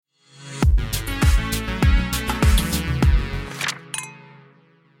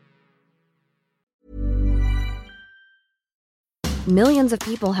Millions of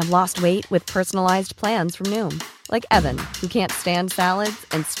people have lost weight with personalized plans from Noom. Like Evan, who can't stand salads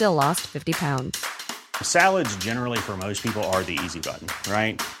and still lost 50 pounds. Salads generally for most people are the easy button,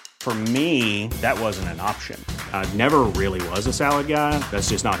 right? For me, that wasn't an option. I never really was a salad guy. That's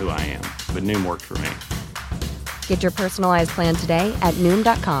just not who I am. But Noom worked for me. Get your personalized plan today at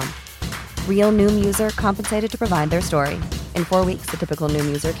Noom.com. Real Noom user compensated to provide their story. In 4 weeks, the typical Noom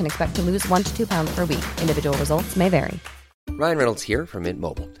user can expect to lose 1 to 2 pounds per week. Individual results may vary. Ryan Reynolds here from Mint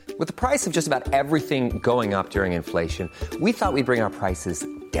Mobile. With the price of just about everything going up during inflation, we thought we'd bring our prices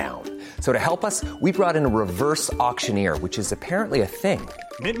down. So to help us, we brought in a reverse auctioneer, which is apparently a thing.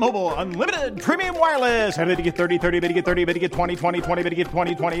 Mint Mobile Unlimited Premium Wireless. How to get 30, 30, bit to get 30, bit to get 20, 20, 20, bit to get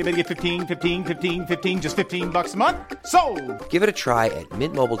 20, 20, bit to get 15, 15, 15, 15, just $15 a month? Sold! Give it a try at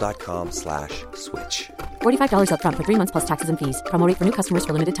mintmobile.com/switch. $45 up front for 3 months plus taxes and fees. Promo rate for new customers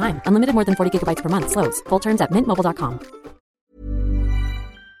for limited time. Unlimited more than 40 gigabytes per month. Slows full terms at mintmobile.com.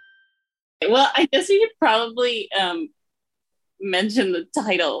 Well, I guess we could probably mention the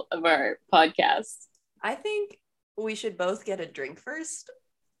title of our podcast. I think we should both get a drink first.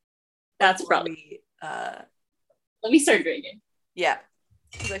 That's probably. Let me start drinking. Yeah.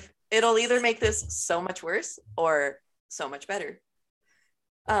 It'll either make this so much worse or so much better.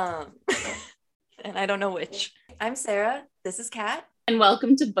 And I don't know which. I'm Sarah. This is Kat. And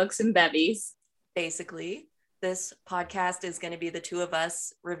welcome to Books and Bevies. Basically, this podcast is going to be the two of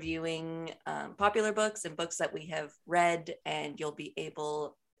us reviewing popular books and books that we have read, and you'll be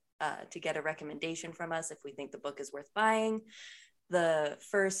able to get a recommendation from us if we think the book is worth buying. The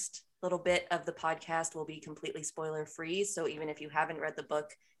first little bit of the podcast will be completely spoiler free, so even if you haven't read the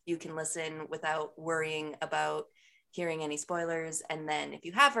book, you can listen without worrying about hearing any spoilers. And then if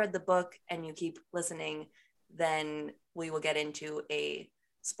you have read the book and you keep listening, then we will get into a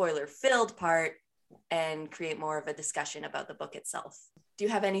spoiler filled part and create more of a discussion about the book itself. Do you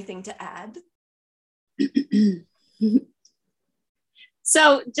have anything to add?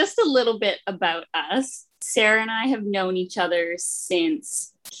 So just a little bit about us. Sarah and I have known each other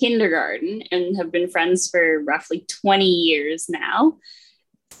since kindergarten and have been friends for roughly 20 years now.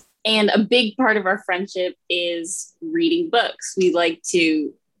 And a big part of our friendship is reading books. We like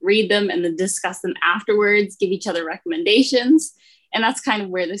to read them and then discuss them afterwards, give each other recommendations. And that's kind of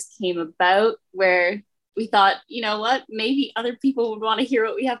where this came about, where we thought, you know what, maybe other people would want to hear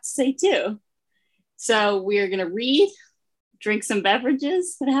what we have to say too. So we're going to read, drink some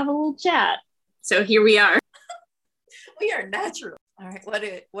beverages, and have a little chat. So here we are. We are natural. All right.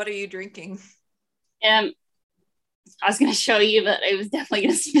 What are you drinking? I was going to show you, but it was definitely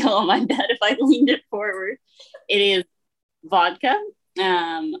going to spill on my bed if I leaned it forward. It is vodka,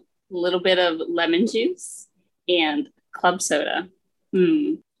 a little bit of lemon juice, and club soda.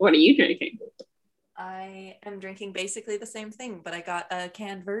 What are you drinking? I am drinking basically the same thing, but I got a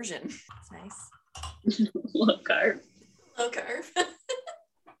canned version. It's nice. Low carb. Low carb.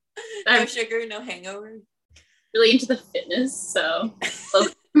 No sugar, no hangover. Really into the fitness, so.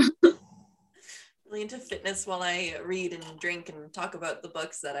 Really into fitness while I read and drink and talk about the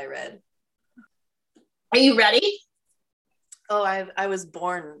books that I read. Are you ready? Oh, I was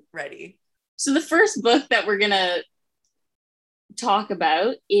born ready. So the first book that we're going to talk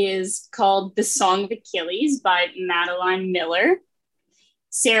about is called The Song of Achilles by Madeline Miller.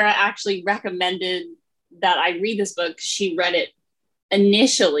 Sarah actually recommended that I read this book. She read it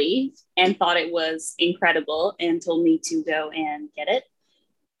initially and thought it was incredible and told me to go and get it.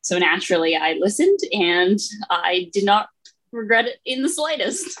 So naturally I listened and I did not regret it in the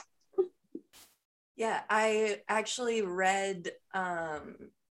slightest. Yeah, I actually read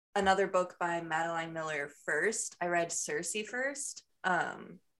another book by Madeline Miller first. I read Circe first. I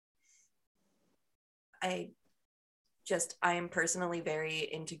am personally very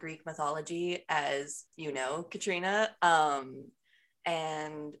into Greek mythology, as you know, Katrina.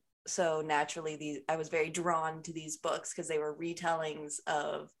 And so naturally I was very drawn to these books because they were retellings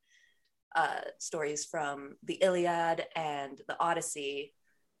of stories from the Iliad and the Odyssey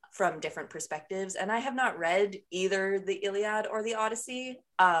from different perspectives. And I have not read either the Iliad or the Odyssey.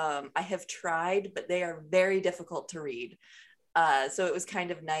 I have tried, but they are very difficult to read. So it was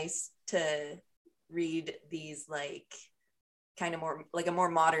kind of nice to read these kind of more like a more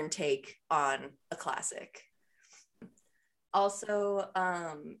modern take on a classic. Also,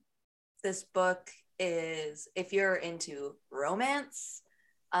 this book is, if you're into romance,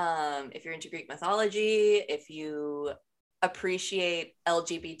 if you're into Greek mythology, if you appreciate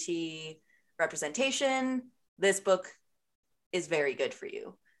LGBT representation, this book is very good for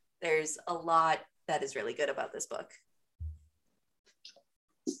you. There's a lot that is really good about this book.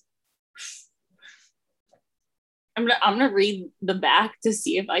 I'm gonna read the back to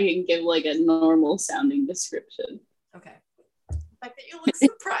see if I can give like a normal sounding description. Okay. The fact that you look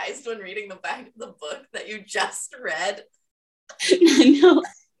surprised when reading the back of the book that you just read. No,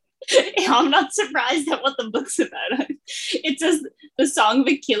 I'm not surprised at what the book's about. It says The Song of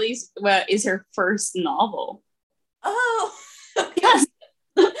Achilles is her first novel. Oh, okay. Yes.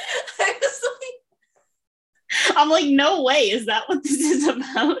 I was I'm like, no way, is that what this is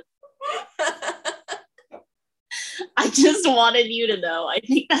about? I just wanted you to know. I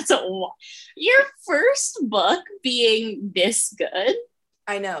think that's your first book being this good.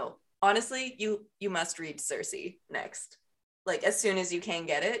 I know. Honestly, you must read Circe next. Like as soon as you can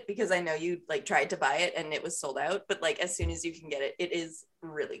get it, because I know you like tried to buy it and it was sold out, but like as soon as you can get it, it is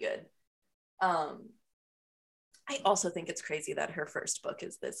really good. I also think it's crazy that her first book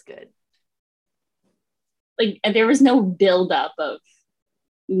is this good. Like there was no buildup of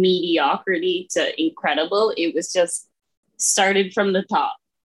mediocrity to incredible. It was just started from the top.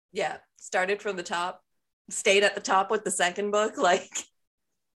 Yeah, started from the top, stayed at the top with the second book, like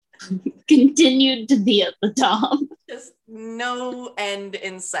continued to be at the top. Just no end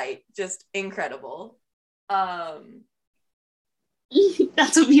in sight. Just incredible. That's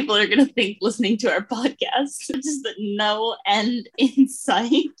what people are gonna think listening to our podcast. Just the no end in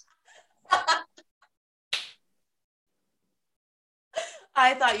sight.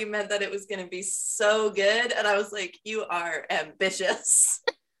 I thought you meant that it was going to be so good. And I was like, you are ambitious.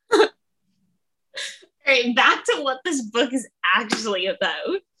 All right, back to what this book is actually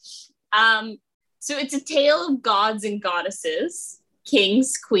about. So it's a tale of gods and goddesses,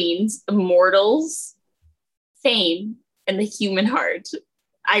 kings, queens, immortals, fame, and the human heart.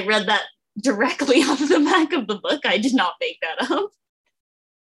 I read that directly off the back of the book. I did not make that up.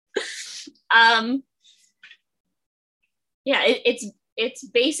 Yeah, it's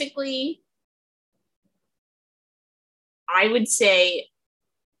basically, I would say,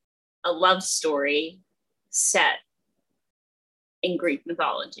 a love story set in Greek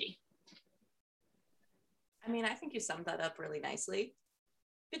mythology. I mean, I think you summed that up really nicely.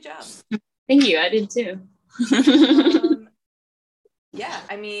 Good job. Thank you. I did too. Yeah,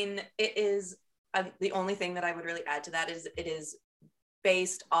 I mean, it is the only thing that I would really add to that is it is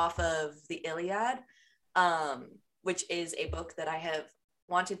based off of the Iliad, which is a book that I have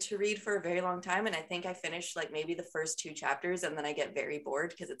wanted to read for a very long time. And I think I finished like maybe the first 2 chapters and then I get very bored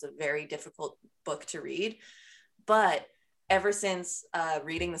because it's a very difficult book to read. But ever since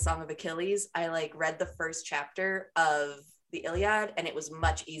reading the Song of Achilles, I like read the first chapter of the Iliad and it was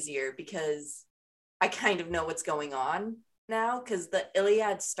much easier because I kind of know what's going on now, because the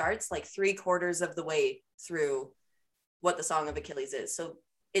Iliad starts like 3/4 of the way through what the Song of Achilles is. So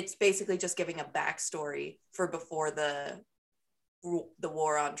it's basically just giving a backstory for before the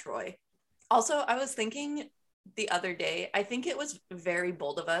war on Troy. Also, I was thinking the other day, I think it was very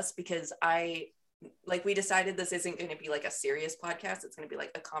bold of us because we decided this isn't going to be like a serious podcast. It's going to be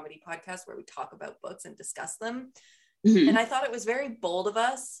like a comedy podcast where we talk about books and discuss them. Mm-hmm. And I thought it was very bold of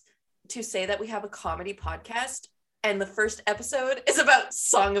us to say that we have a comedy podcast and the first episode is about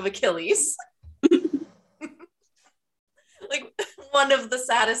Song of Achilles. Like one of the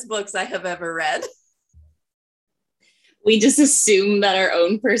saddest books I have ever read. We just assume that our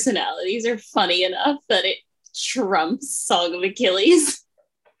own personalities are funny enough that it trumps Song of Achilles.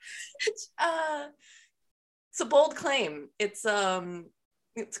 It's a bold claim. It's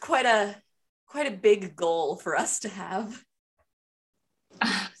quite a big goal for us to have.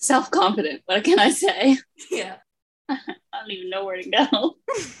 Self-confident. What can I say? Yeah. I don't even know where to go.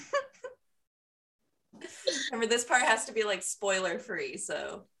 Remember, this part has to be like spoiler free.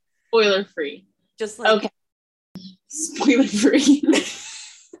 So spoiler free. Just like okay. Spoiler free.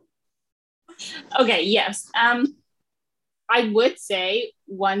 Okay. Yes. I would say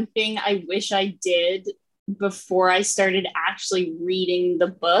one thing I wish I did before I started actually reading the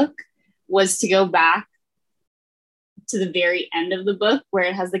book was to go back to the very end of the book where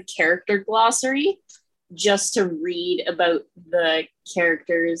it has the character glossary, just to read about the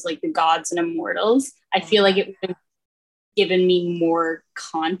characters, like the gods and immortals. I feel like it would have given me more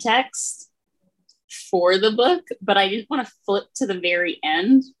context for the book, but I didn't want to flip to the very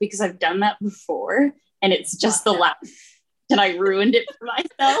end because I've done that before and it's just the last and I ruined it for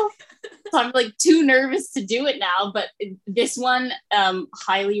myself. So I'm like too nervous to do it now, but this one,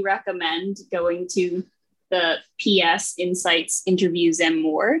 highly recommend going to the PS Insights Interviews and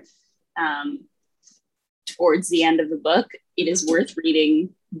More towards the end of the book. It is worth reading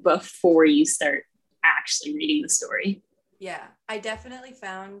before you start actually reading the story. Yeah, I definitely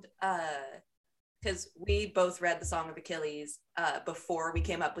found, because we both read the Song of Achilles before we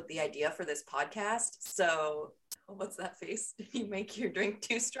came up with the idea for this podcast. So What's that face? Did you make your drink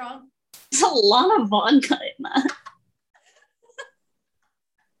too strong? There's a lot of vodka in that.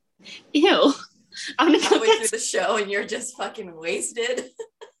 Ew. I'm gonna go Halfway through the show and you're just fucking wasted.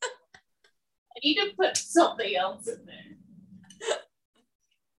 I need to put something else in there.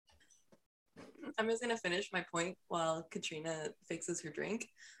 I'm just gonna finish my point while Katrina fixes her drink.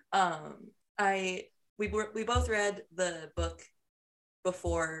 We both read the book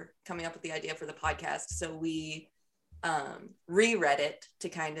before coming up with the idea for the podcast, so we reread it to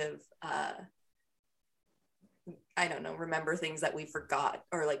kind of I don't know, remember things that we forgot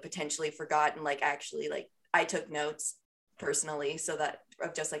or like potentially forgot, and like actually like I took notes personally so that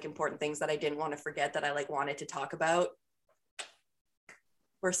of just like important things that I didn't want to forget that I like wanted to talk about.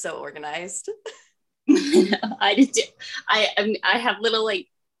 We're so organized. I did. I have little like,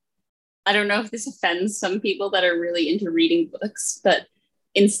 I don't know if this offends some people that are really into reading books, but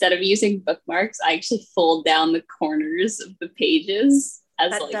instead of using bookmarks, I actually fold down the corners of the pages.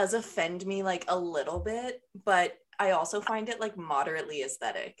 That does offend me like a little bit, but I also find it like moderately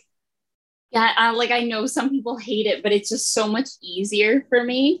aesthetic. Yeah, I know some people hate it, but it's just so much easier for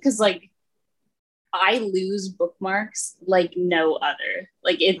me because like I lose bookmarks like no other.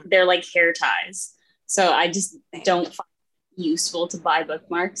 Like they're like hair ties. So I just don't find it useful to buy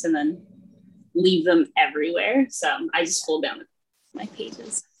bookmarks and then leave them everywhere. So I just fold down my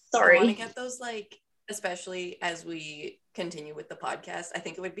pages. Sorry. I want to get those, like, especially as we continue with the podcast, I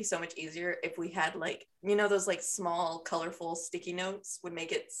think it would be so much easier if we had like, you know, those like small colorful sticky notes would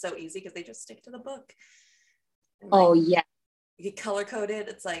make it so easy because they just stick to the book. And, like, oh yeah, you could color code it.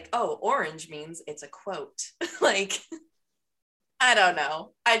 It's like, oh, orange means it's a quote. Like, I don't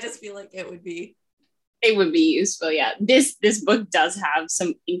know, I just feel like it would be useful. Yeah, this book does have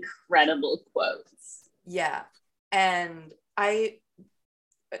some incredible quotes. Yeah, and I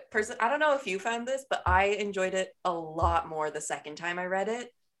don't know if you found this, but I enjoyed it a lot more the second time I read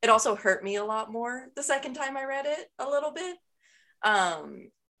it. It also hurt me a lot more the second time I read it a little bit.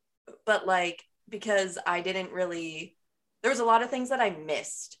 But like, because there was a lot of things that I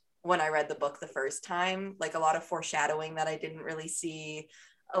missed when I read the book the first time, like a lot of foreshadowing that I didn't really see,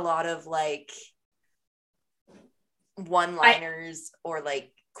 a lot of like one-liners or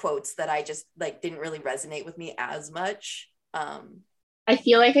like quotes that I just like didn't really resonate with me as much. I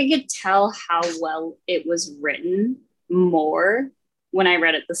feel like I could tell how well it was written more when I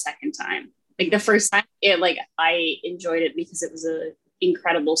read it the second time. Like the first time, I enjoyed it because it was an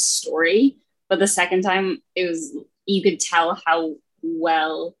incredible story. But the second time, you could tell how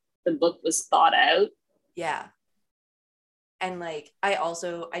well the book was thought out. Yeah. And like,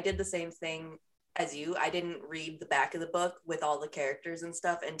 I did the same thing as you. I didn't read the back of the book with all the characters and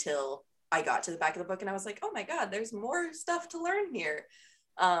stuff until I got to the back of the book and I was like, oh my God, there's more stuff to learn here.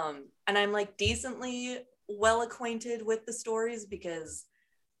 And I'm like decently well acquainted with the stories because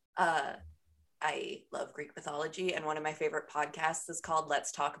I love Greek mythology, and one of my favorite podcasts is called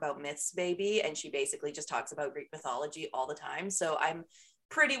Let's Talk About Myths, Baby, and she basically just talks about Greek mythology all the time. So I'm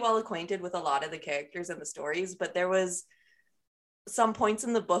pretty well acquainted with a lot of the characters and the stories, but there was some points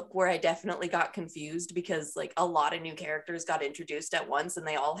in the book where I definitely got confused because like a lot of new characters got introduced at once and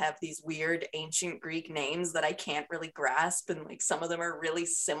they all have these weird ancient Greek names that I can't really grasp, and like some of them are really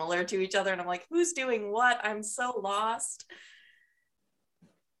similar to each other and I'm like, who's doing what? I'm so lost.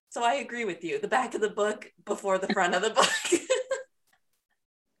 So I agree with you. The back of the book before the front of the book.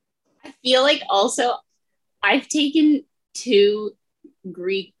 I feel like also I've taken 2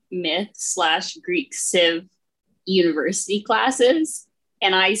 Greek myth / Greek Civ university classes,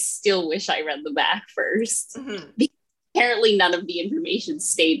 and I still wish I read the back first. Mm-hmm. Apparently none of the information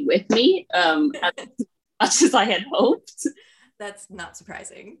stayed with me as much as I had hoped. That's not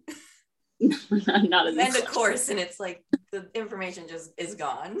surprising. Not as end a course and it's like the information just is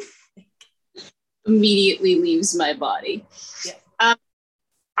gone. Immediately leaves my body. Yeah.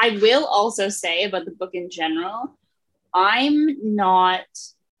 I will also say about the book in general, I'm not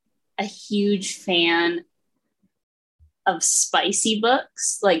a huge fan of spicy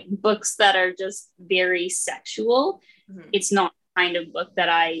books, like books that are just very sexual. Mm-hmm. It's not the kind of book that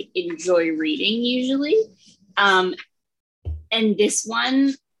I enjoy reading usually. And this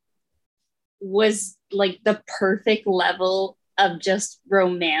one was like the perfect level of just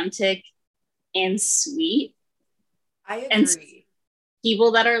romantic and sweet. I agree. And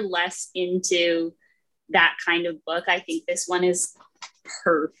people that are less into that kind of book, I think this one is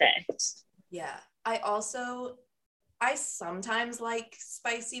perfect. Yeah. I sometimes like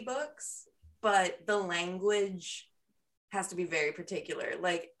spicy books, but the language has to be very particular.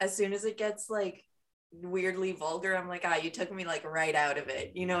 Like as soon as it gets like weirdly vulgar, I'm like, you took me like right out of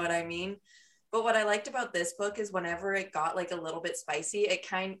it. You know what I mean? But what I liked about this book is whenever it got like a little bit spicy,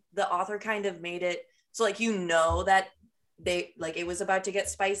 the author kind of made it so like that it was about to get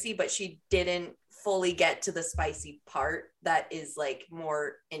spicy, but she didn't fully get to the spicy part that is like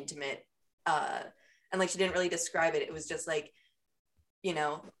more intimate. And like she didn't really describe it. It was just like,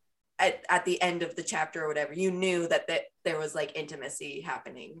 at the end of the chapter or whatever, you knew that there was like intimacy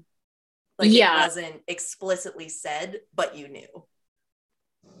happening. Like it wasn't explicitly said, but you knew.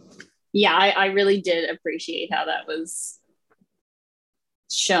 Yeah, I really did appreciate how that was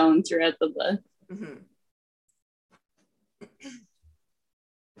shown throughout the book. Mm-hmm.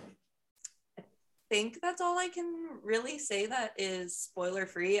 I think that's all I can really say that is spoiler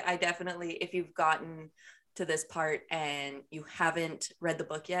free. I definitely, if you've gotten to this part and you haven't read the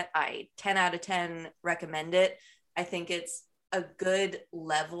book yet, I 10 out of 10 recommend it. I think it's a good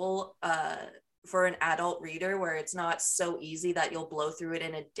level for an adult reader where it's not so easy that you'll blow through it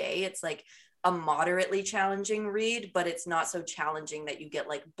in a day. It's like a moderately challenging read, but it's not so challenging that you get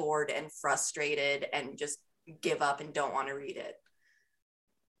like bored and frustrated and just give up and don't want to read it.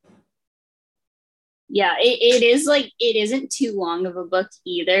 Yeah, it is like, it isn't too long of a book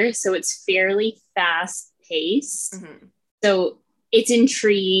either. So it's fairly fast paced. Mm-hmm. So it's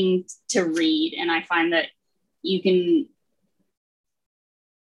intriguing to read. And I find that you can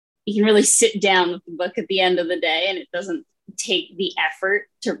really sit down with the book at the end of the day, and it doesn't take the effort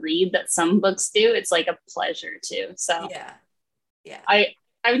to read that some books do. It's like a pleasure too. So yeah. I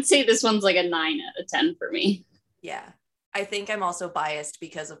would say this one's like a 9 out of 10 for me. Yeah. I think I'm also biased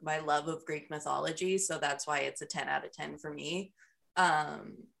because of my love of Greek mythology. So that's why it's a 10 out of 10 for me. I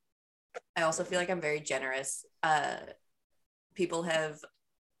also feel like I'm very generous. People have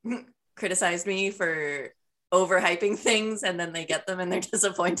criticized me for overhyping things and then they get them and they're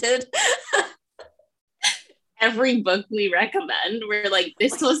disappointed. Every book we recommend, we're like,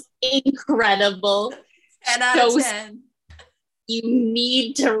 this was incredible. 10 out of 10. You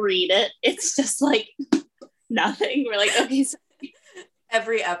need to read it. It's just like nothing. We're like, okay. So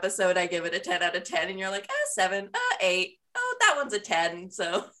every episode I give it a 10 out of 10 and you're like, 7, 8. Oh, that one's a 10.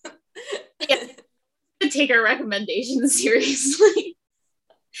 So yeah, to take our recommendations seriously.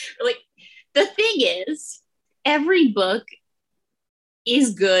 We're like, the thing is, every book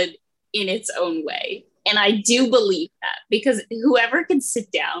is good in its own way. And I do believe that, because whoever can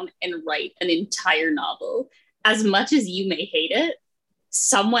sit down and write an entire novel, as much as you may hate it,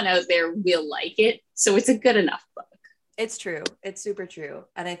 someone out there will like it. So it's a good enough book. It's true. It's super true.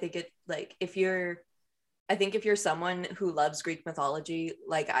 And I think if you're someone who loves Greek mythology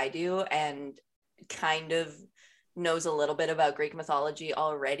like I do and kind of knows a little bit about Greek mythology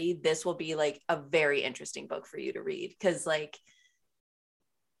already, this will be like a very interesting book for you to read. Because like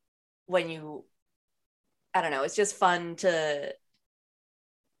I don't know, it's just fun to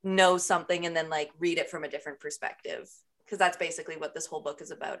know something and then like read it from a different perspective. Because that's basically what this whole book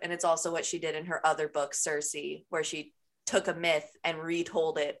is about. And it's also what she did in her other book, Circe, where she took a myth and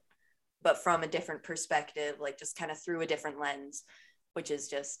retold it, but from a different perspective, like just kind of through a different lens, which is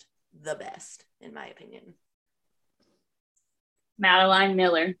just the best, in my opinion. Madeline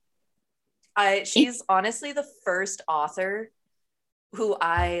Miller. She's honestly the first author who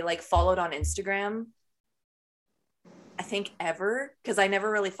I like followed on Instagram, I think ever, because I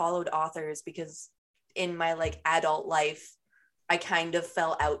never really followed authors because in my like adult life, I kind of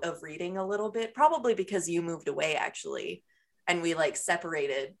fell out of reading a little bit, probably because you moved away actually, and we like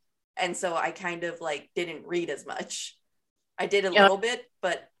separated. And so I kind of like didn't read as much. I did a little bit,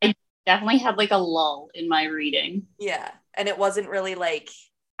 but I definitely had like a lull in my reading. Yeah. And it wasn't really like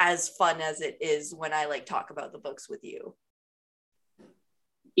as fun as it is when I like talk about the books with you.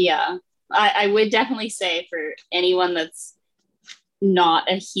 Yeah. I would definitely say for anyone that's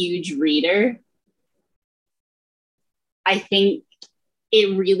not a huge reader, I think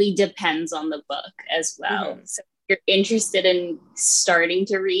it really depends on the book as well. Mm-hmm. So if you're interested in starting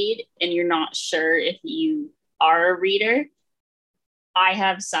to read and you're not sure if you are a reader, I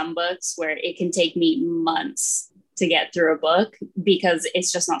have some books where it can take me months to get through a book because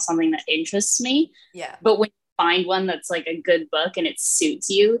it's just not something that interests me. Yeah. But when you find one that's like a good book and it suits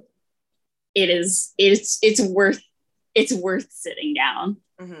you, it's worth sitting down.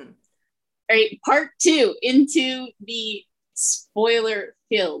 Mm-hmm. All right, part 2 into the spoiler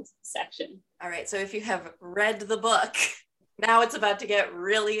filled section. All right, so if you have read the book, now it's about to get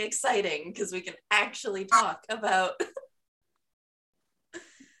really exciting because we can actually talk about.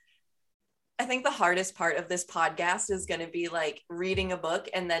 I think the hardest part of this podcast is going to be like reading a book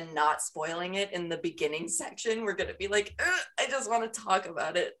and then not spoiling it in the beginning section. We're going to be like, I just want to talk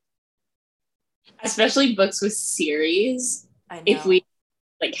about it. Especially books with series. I know. If we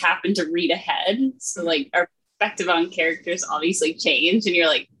like happen to read ahead. So like our perspective on characters obviously changed, and you're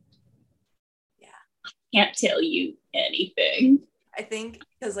like, yeah, I can't tell you anything. I think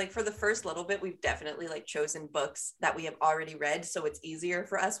because like for the first little bit, we've definitely like chosen books that we have already read. So it's easier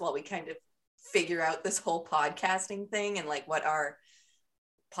for us while we kind of figure out this whole podcasting thing and like what our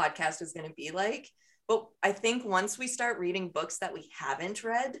podcast is going to be like. But I think once we start reading books that we haven't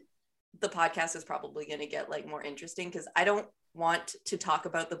read, the podcast is probably going to get like more interesting, because I don't want to talk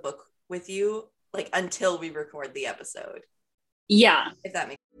about the book with you like until we record the episode. Yeah. If that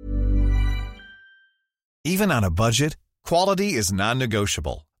makes Even on a budget, quality is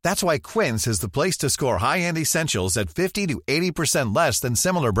non-negotiable. That's why Quince is the place to score high-end essentials at 50 to 80% less than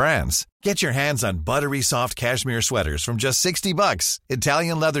similar brands. Get your hands on buttery soft cashmere sweaters from just $60,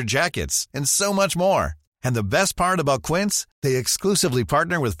 Italian leather jackets, and so much more. And the best part about Quince, they exclusively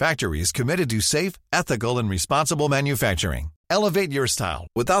partner with factories committed to safe, ethical, and responsible manufacturing. Elevate your style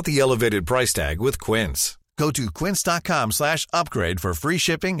without the elevated price tag with Quince. Go to quince.com/upgrade for free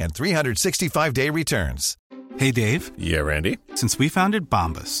shipping and 365-day returns. Hey, Dave. Yeah, Randy. Since we founded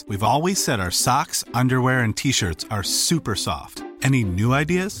Bombas, we've always said our socks, underwear, and T-shirts are super soft. Any new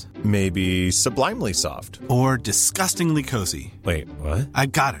ideas? Maybe sublimely soft. Or disgustingly cozy. Wait, what? I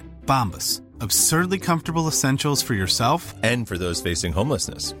got it. Bombas. Absurdly comfortable essentials for yourself and for those facing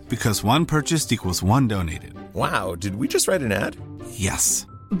homelessness. Because one purchased equals one donated. Wow, did we just write an ad? Yes.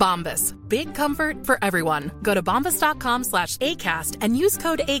 Bombas. Big comfort for everyone. Go to bombas.com/ACAST and use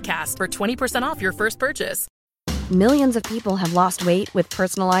code ACAST for 20% off your first purchase. Millions of people have lost weight with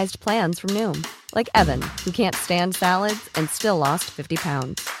personalized plans from Noom. Like Evan, who can't stand salads and still lost 50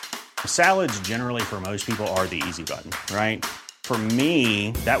 pounds. Salads generally for most people are the easy button, right? For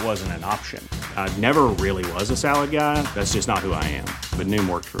me, that wasn't an option. I never really was a salad guy. That's just not who I am. But Noom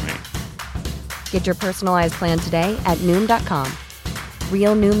worked for me. Get your personalized plan today at Noom.com.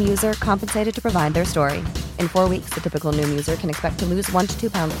 Real Noom user compensated to provide their story. In 4 weeks, the typical Noom user can expect to lose 1 to 2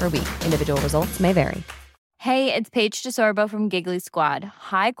 pounds per week. Individual results may vary. Hey, it's Paige DeSorbo from Giggly Squad.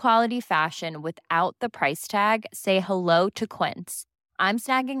 High quality fashion without the price tag. Say hello to Quince. I'm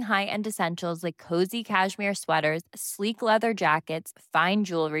snagging high-end essentials like cozy cashmere sweaters, sleek leather jackets, fine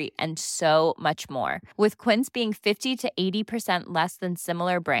jewelry, and so much more. With Quince being 50 to 80% less than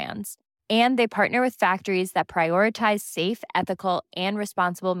similar brands. And they partner with factories that prioritize safe, ethical, and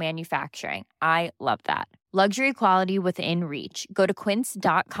responsible manufacturing. I love that. Luxury quality within reach. Go to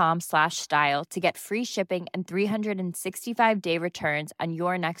quince.com/style to get free shipping and 365-day returns on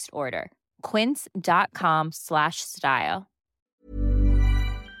your next order. Quince.com/style.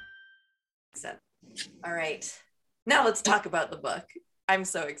 All right. Now let's talk about the book. I'm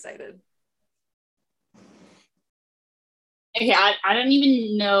so excited. Okay, I don't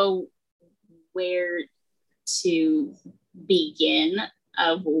even know where to begin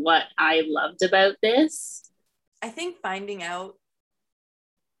of what I loved about this. I think finding out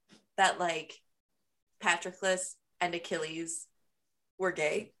that like Patroclus and Achilles were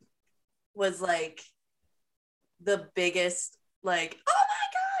gay was like the biggest like, oh my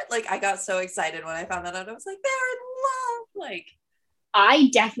God. Like I got so excited when I found that out. I was like, they're in love. Like I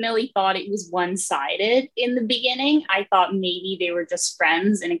definitely thought it was one-sided in the beginning. I thought maybe they were just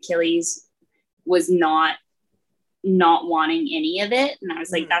friends and Achilles was not wanting any of it. And I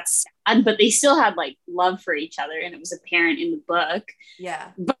was like, that's sad. But they still had like love for each other. And it was apparent in the book.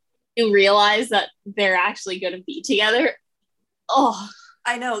 Yeah. But you realize that they're actually going to be together. Oh,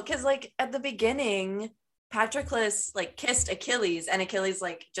 I know. Cause like at the beginning, Patroclus like kissed Achilles and Achilles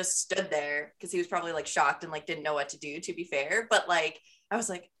like just stood there because he was probably like shocked and like didn't know what to do, to be fair. But like, I was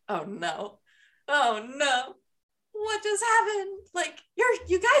like, oh no, what just happened? Like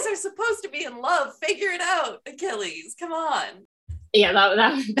you guys are supposed to be in love. Figure it out, Achilles. Come on. Yeah,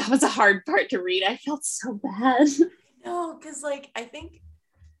 that was a hard part to read. I felt so bad. No, because like I think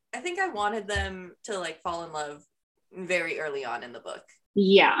I wanted them to like fall in love very early on in the book.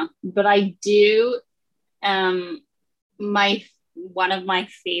 Yeah, but I do. One of my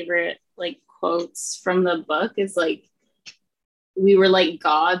favorite like quotes from the book is like, we were like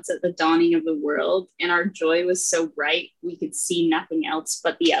gods at the dawning of the world, and our joy was so bright we could see nothing else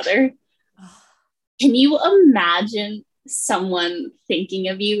but the other. Can you imagine someone thinking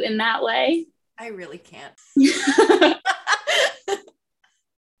of you in that way? I really can't.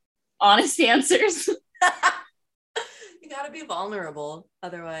 Honest answers. You gotta be vulnerable,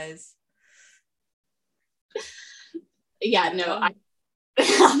 otherwise. Yeah, no,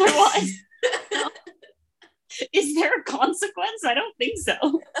 otherwise. No. Is there a consequence? I don't think so.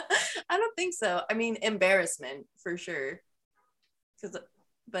 I don't think so. I mean, embarrassment for sure.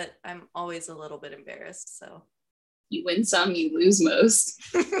 But I'm always a little bit embarrassed, so. You win some, you lose most.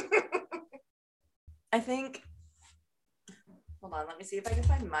 I think, hold on, let me see if I can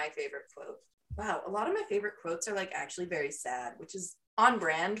find my favorite quote. Wow, a lot of my favorite quotes are like actually very sad, which is on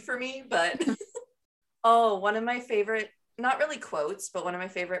brand for me, but oh, one of my favorite, not really quotes, but one of my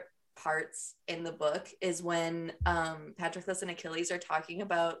favorite parts in the book is when Patroclus and Achilles are talking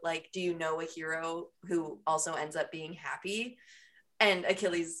about, like, do you know a hero who also ends up being happy? And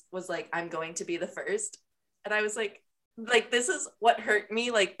Achilles was like, I'm going to be the first. And I was like, this is what hurt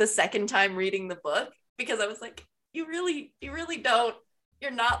me, like, the second time reading the book, because I was like, you really don't.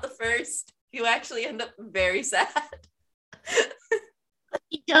 You're not the first. You actually end up very sad.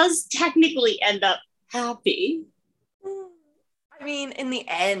 He does technically end up happy. I mean, in the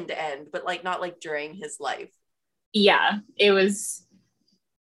end, but like not like during his life. Yeah, it was.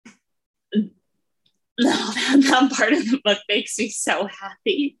 No, that part of the book makes me so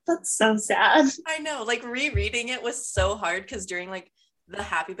happy. That's so sad. I know, like rereading it was so hard because during like the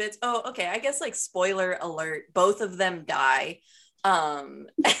happy bits, oh, okay, I guess like spoiler alert, both of them die.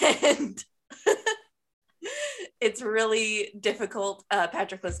 And it's really difficult.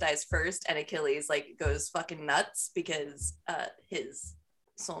 Patroclus dies first, and Achilles like goes fucking nuts because his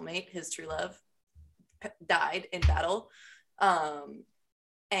soulmate, his true love, died in battle.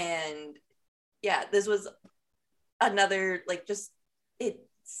 And yeah, this was another, like, just, it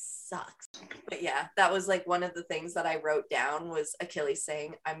sucks. But yeah, that was like one of the things that I wrote down was Achilles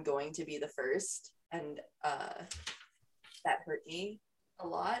saying, I'm going to be the first. And that hurt me a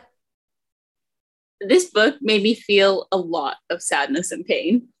lot. This book made me feel a lot of sadness and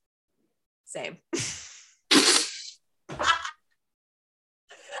pain. Same.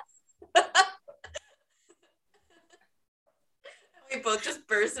 We both just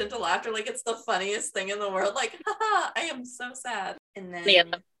burst into laughter like it's the funniest thing in the world. Like, haha, I am so sad. And then yeah,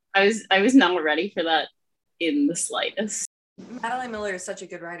 I was not ready for that in the slightest. Madeline Miller is such a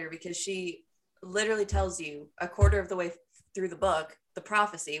good writer because she literally tells you a quarter of the way through the book the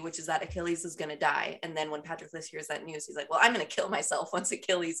prophecy, which is that Achilles is going to die. And then when Patroclus hears that news, he's like, well, I'm going to kill myself once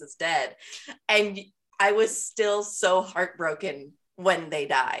Achilles is dead. And I was still so heartbroken when they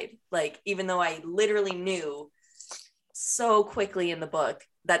died. Like, even though I literally knew so quickly in the book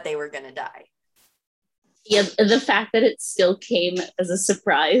that they were going to die. Yeah, the fact that it still came as a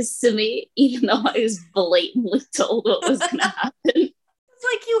surprise to me, even though I was blatantly told what was going to happen. It's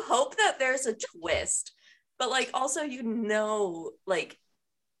like you hope that there's a twist, but like also, you know, like,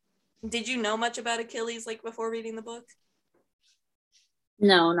 did you know much about Achilles like before reading the book?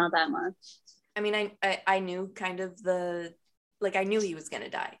 No, not that much. I mean, I knew kind of I knew he was going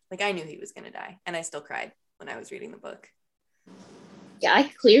to die. Like, I knew he was going to die, and I still cried when I was reading the book. Yeah,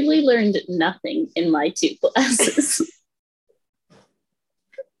 I clearly learned nothing in my 2 classes.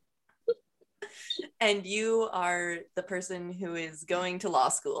 And you are the person who is going to law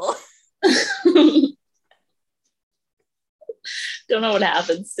school. Don't know what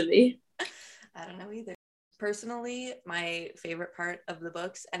happens to me. I don't know either. Personally, my favorite part of the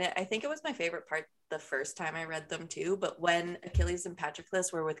books, and I think it was my favorite part the first time I read them too, but when Achilles and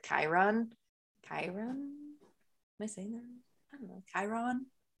Patroclus were with Chiron? Am I saying that? I don't know. Chiron?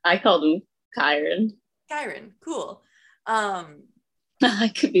 I called him Chiron. Chiron, cool.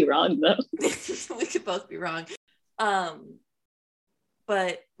 I could be wrong though. We could both be wrong.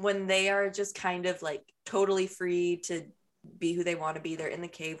 But when they are just kind of like totally free to be who they want to be, they're in the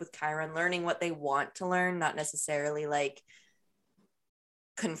cave with Chiron, learning what they want to learn, not necessarily like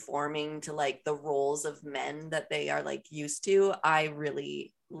conforming to like the roles of men that they are like used to. I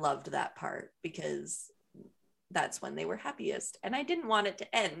really loved that part because that's when they were happiest, and I didn't want it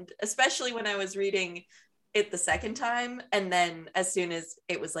to end, especially when I was reading it the second time. And then as soon as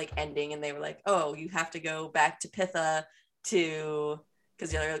it was like ending and they were like, oh, you have to go back to Pitha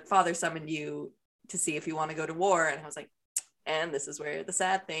because your father summoned you to see if you want to go to war, and I was like, and this is where the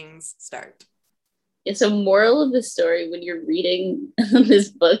sad things start. Yeah, so moral of the story, when you're reading this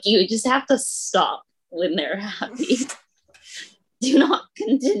book, you just have to stop when they're happy. Do not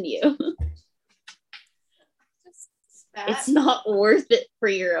continue. It's not worth it for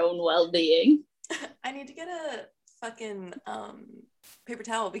your own well-being. I need to get a fucking paper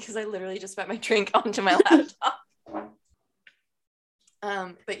towel because I literally just spent my drink onto my laptop.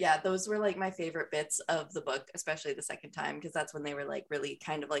 But yeah, those were like my favorite bits of the book, especially the second time, because that's when they were like really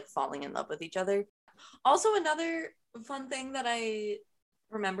kind of like falling in love with each other. Also, another fun thing that I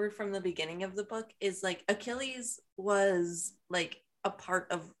remembered from the beginning of the book is like Achilles was like a part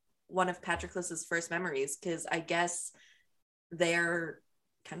of one of Patroclus's first memories, because I guess their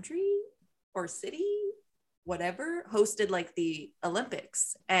country or city, whatever, hosted like the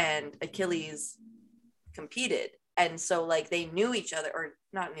Olympics, and Achilles competed. And so like they knew each other, or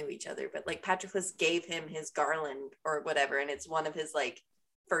not knew each other, but like Patroclus gave him his garland or whatever, and it's one of his like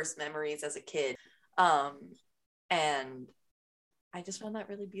first memories as a kid. And I just found that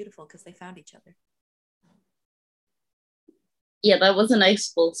really beautiful because they found each other. Yeah, that was a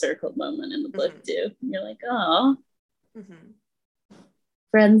nice full circle moment in the book too. You're like, oh,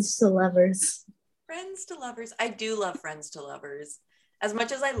 friends to lovers. Friends to lovers. I do love friends to lovers. As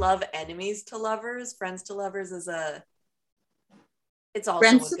much as I love enemies to lovers, friends to lovers is it's also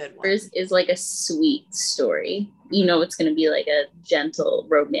Friends a good to one. Lovers is like a sweet story. You know, it's going to be like a gentle,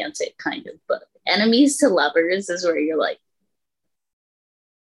 romantic kind of book. Enemies to lovers is where you're like,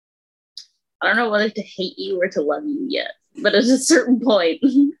 I don't know whether to hate you or to love you yet, but at a certain point,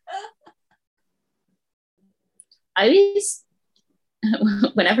 I always,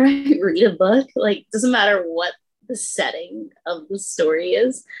 whenever I read a book, like, doesn't matter what the setting of the story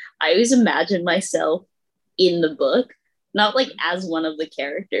is, I always imagine myself in the book, not like as one of the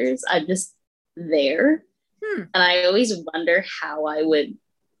characters. I'm just there. And I always wonder how I would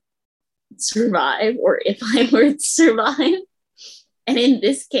survive, or if I were to survive. And in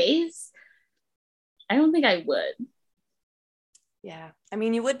this case, I don't think I would. Yeah. I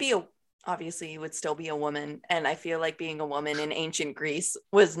mean, you would be obviously you would still be a woman. And I feel like being a woman in ancient Greece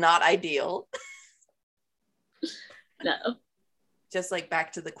was not ideal. No. Just like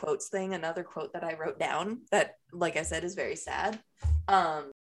back to the quotes thing, another quote that I wrote down that, like I said, is very sad.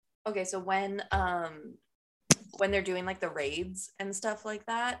 Okay, so when they're doing like the raids and stuff like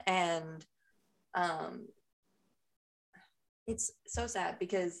that, and it's so sad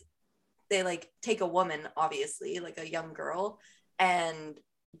because they like take a woman, obviously, like a young girl, and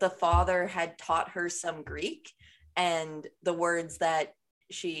the father had taught her some Greek, and the words that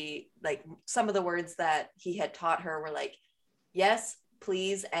some of the words that he had taught her were like, yes,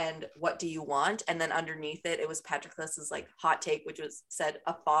 please, and what do you want? And then underneath it was Patroclus's like hot take, which was said,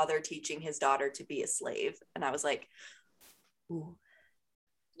 a father teaching his daughter to be a slave. And I was like, ooh.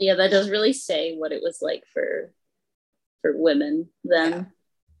 Yeah, that does really say what it was like for women then.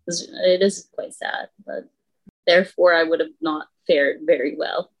 Yeah. It is quite sad, but therefore I would have not fared very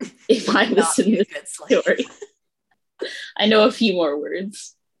well if I was in this story. I know a few more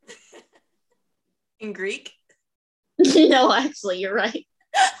words. In Greek? No, actually, you're right.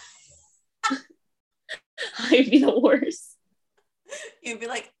 I'd be the worst. You'd be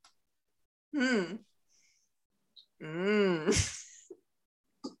like,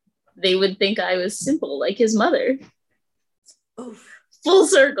 They would think I was simple, like his mother. Oof. Full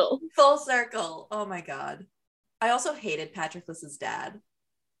circle. Full circle. Oh my God. I also hated Patroclus's dad.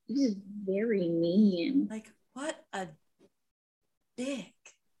 He's very mean. Like, what a dick.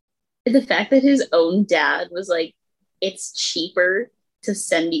 The fact that his own dad was like, it's cheaper to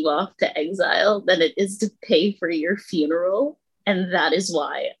send you off to exile than it is to pay for your funeral, and that is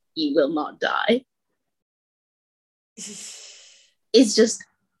why you will not die. It's just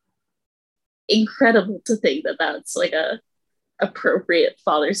incredible to think that that's like a appropriate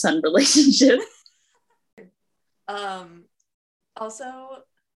father-son relationship. Also,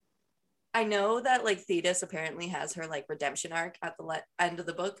 I know that like Thetis apparently has her like redemption arc at the end of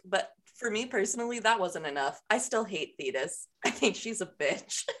the book, but for me personally, that wasn't enough. I still hate Thetis. I think she's a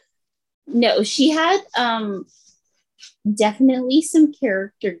bitch. No, she had definitely some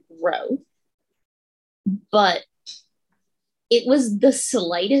character growth, but it was the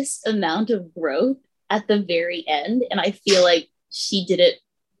slightest amount of growth at the very end, and I feel like she did it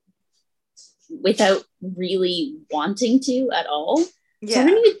without really wanting to at all. Yeah. So I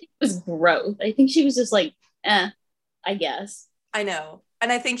don't even think it was growth. I think she was just like, I guess. I know. And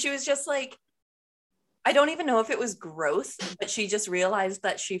I think she was just like, I don't even know if it was growth, but she just realized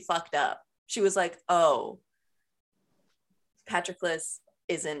that she fucked up. She was like, oh, Patroclus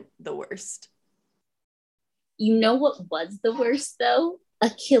isn't the worst. You know what was the worst, though?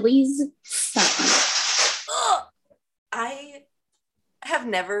 Achilles' son. Ugh. I have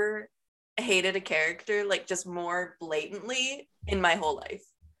never hated a character like just more blatantly in my whole life.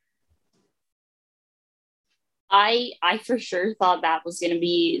 I for sure thought that was going to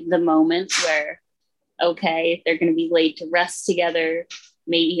be the moment where, okay, they're going to be laid to rest together.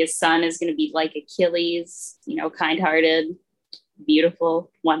 Maybe his son is going to be like Achilles, you know, kind-hearted, beautiful,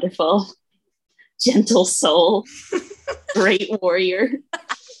 wonderful, gentle soul, great warrior.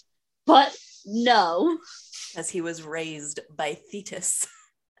 But no. As he was raised by Thetis.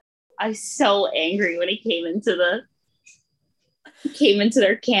 I was so angry when he came into their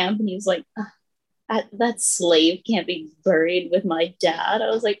camp and he was like, that slave can't be buried with my dad. I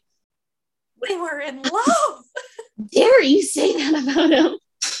was like, they were in love. Dare you say that about him?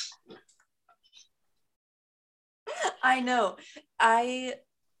 I know. I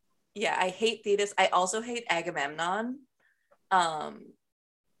hate Thetis. I also hate Agamemnon.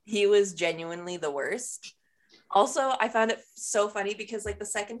 He was genuinely the worst. Also, I found it so funny because like the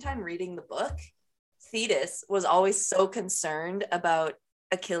second time reading the book, Thetis was always so concerned about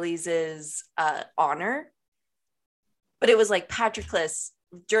Achilles's honor, but it was like Patroclus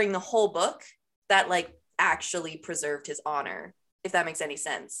during the whole book that like actually preserved his honor, if that makes any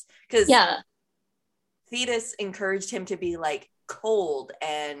sense. Because Thetis encouraged him to be like cold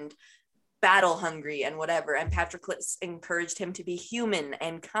and battle hungry and whatever, and Patroclus encouraged him to be human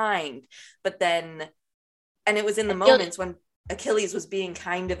and kind. But then, and it was in the moments when Achilles was being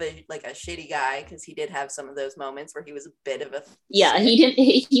kind of a shitty guy, because he did have some of those moments where he was a bit of a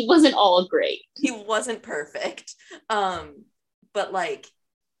he wasn't all great. He wasn't perfect, but like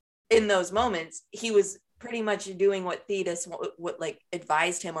in those moments he was pretty much doing what Thetis what like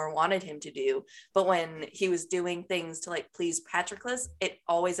advised him or wanted him to do. But when he was doing things to like please Patroclus, it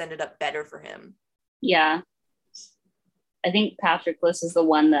always ended up better for him. Yeah, I think Patroclus is the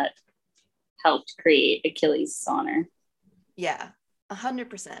one that helped create Achilles' honor. Yeah,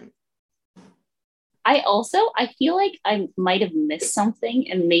 100%. I feel like I might have missed something,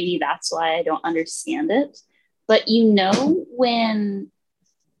 and maybe that's why I don't understand it. But you know when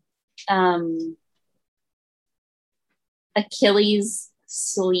Achilles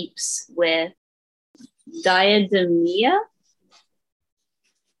sleeps with Diademia?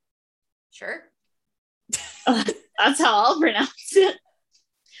 Sure. That's how I'll pronounce it.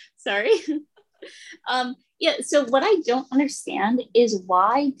 Sorry. Yeah, so what I don't understand is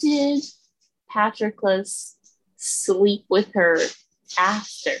why did Patroclus sleep with her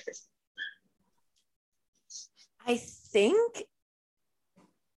after? I think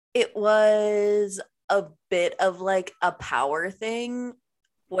it was a bit of like a power thing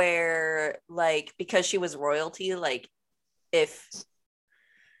where like because she was royalty, like if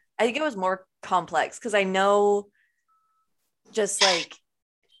I think it was more complex, because I know just like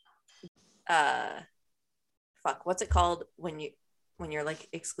what's it called when you're like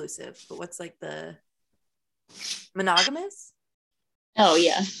exclusive, but what's like the monogamous? Oh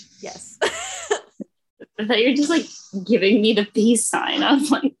yeah. Yes. I thought you were just like giving me the peace sign. I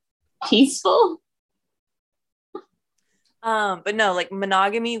was like, peaceful? But no, like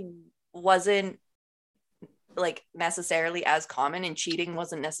monogamy wasn't like necessarily as common, and cheating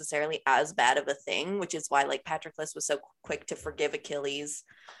wasn't necessarily as bad of a thing, which is why like Patroclus was so quick to forgive Achilles.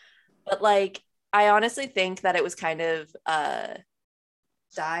 But like I honestly think that it was kind of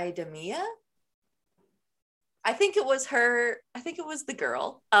Diademia. I think it was the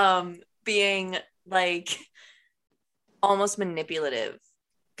girl being like almost manipulative,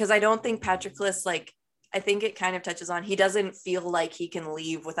 because I don't think Patroclus, like I think it kind of touches on he doesn't feel like he can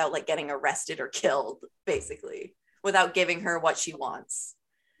leave without like getting arrested or killed, basically, without giving her what she wants.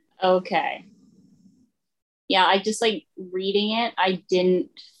 Okay. Yeah, I just like reading it, I didn't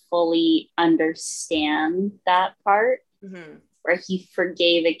fully understand that part where he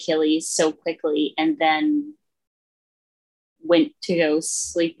forgave Achilles so quickly and then went to go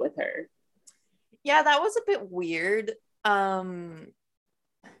sleep with her. Yeah, that was a bit weird.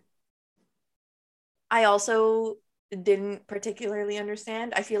 I also didn't particularly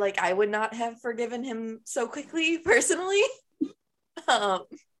understand. I feel like I would not have forgiven him so quickly personally. But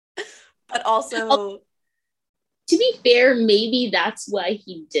also, to be fair, maybe that's why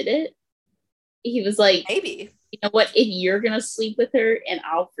he did it. He was like, maybe, you know what, if you're gonna sleep with her and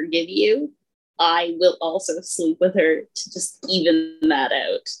I'll forgive you, I will also sleep with her to just even that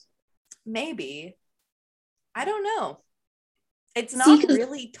out. Maybe. I don't know. It's not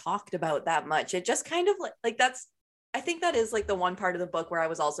really talked about that much. It just kind of like that's, I think that is like the one part of the book where I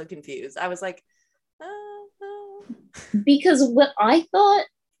was also confused. I was like, because what I thought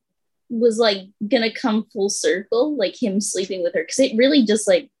was like gonna come full circle, like him sleeping with her, because it really just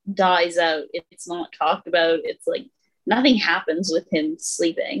like dies out. It's not talked about. It's like nothing happens with him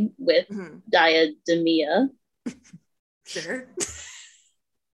sleeping with Diademia. Sure.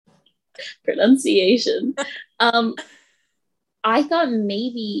 Pronunciation. I thought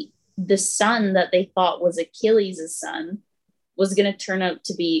maybe the son that they thought was Achilles' son was going to turn out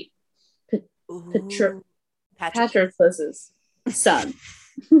to be Patroclus' son.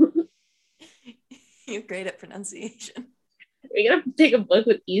 You're great at pronunciation. We gotta pick a book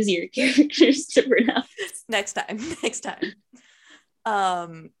with easier characters to pronounce. Next time.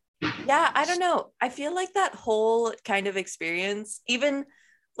 Yeah, I don't know. I feel like that whole kind of experience, even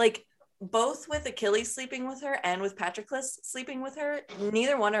like both with Achilles sleeping with her and with Patroclus sleeping with her,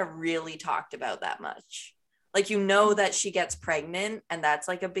 neither one are really talked about that much. Like, you know that she gets pregnant and that's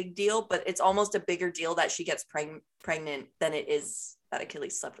like a big deal, but it's almost a bigger deal that she gets pregnant than it is that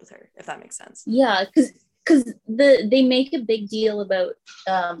Achilles slept with her, if that makes sense. Yeah, because they make a big deal about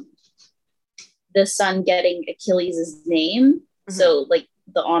the son getting Achilles' name. Mm-hmm. So like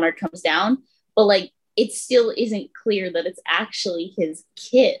the honor comes down, but like it still isn't clear that it's actually his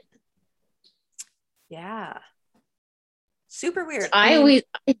kid. Yeah. Super weird.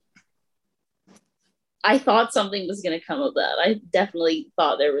 I thought something was going to come of that. I definitely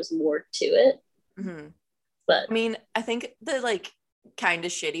thought there was more to it. Mm-hmm. But I mean, I think the like kind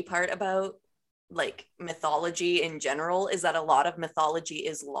of shitty part about like mythology in general is that a lot of mythology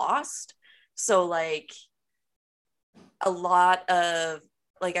is lost. So like a lot of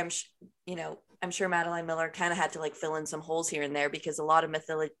like, I'm sure Madeline Miller kind of had to like fill in some holes here and there, because a lot of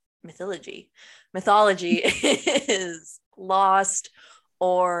mythology is lost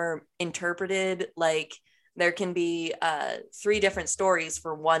or interpreted. Like there can be 3 different stories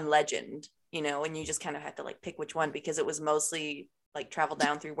for one legend, you know, and you just kind of had to like pick which one, because it was mostly like traveled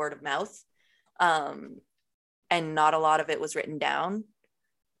down through word of mouth, and not a lot of it was written down.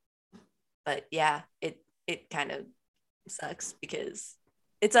 But yeah, it kind of sucks, because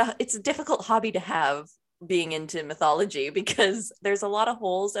it's a difficult hobby to have, being into mythology, because there's a lot of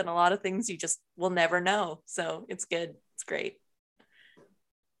holes and a lot of things you just will never know. So it's good. It's great.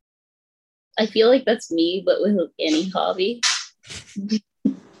 I feel like that's me, but with any hobby.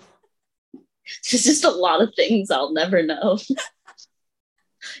 There's just a lot of things I'll never know.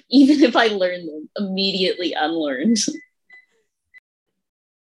 Even if I learn them, immediately unlearned.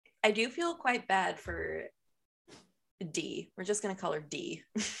 I do feel quite bad for D. We're just going to call her D.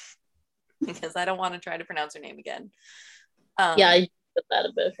 Because I don't want to try to pronounce her name again. Yeah, I feel bad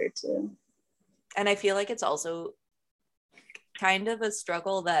about her too. And I feel like it's also kind of a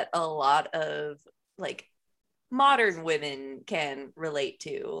struggle that a lot of like modern women can relate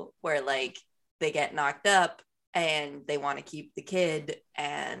to, where like they get knocked up and they want to keep the kid,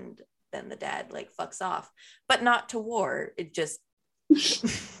 and then the dad like fucks off, but not to war. It just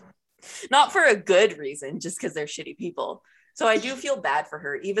not for a good reason, just because they're shitty people. So I do feel bad for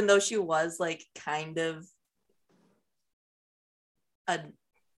her, even though she was like kind of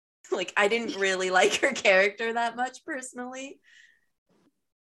like, I didn't really like her character that much personally.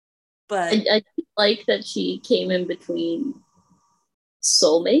 But I like that she came in between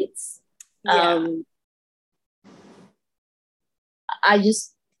soulmates. Yeah. I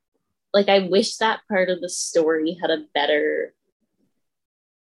just like, I wish that part of the story had a better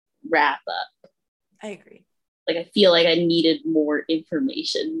wrap up. I agree. Like, I feel like I needed more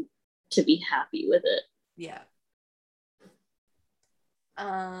information to be happy with it. Yeah.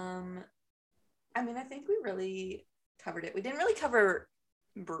 I mean, I think we really covered it. We didn't really cover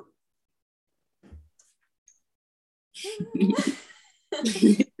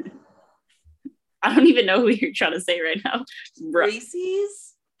I don't even know who you're trying to say right now.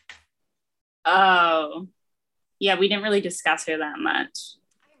 Reese's? Oh. Yeah, we didn't really discuss her that much.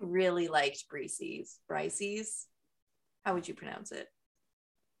 I really liked Reese's. Reese's? How would you pronounce it?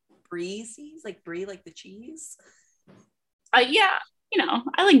 Reese's? Like brie, like the cheese? Yeah, you know,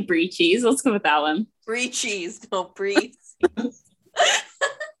 I like brie cheese. Let's go with that one. Brie cheese. No, brie.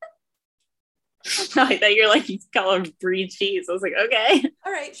 No, I thought you're like, you call her brie cheese. I was like, okay.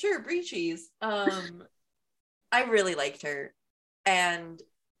 All right, sure, brie cheese. I really liked her. And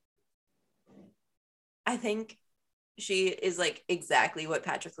I think she is like exactly what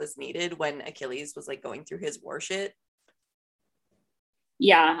Patroclus needed when Achilles was like going through his war shit.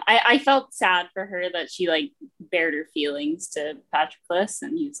 Yeah, I felt sad for her that she like bared her feelings to Patroclus,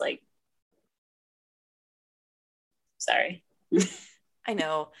 and he was like, sorry. I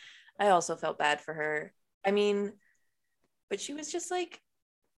know. I also felt bad for her. I mean, but she was just like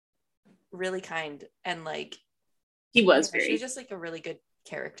really kind, and like he was she was just like a really good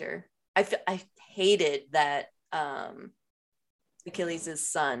character. I hated that Achilles'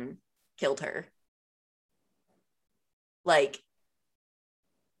 son killed her. Like,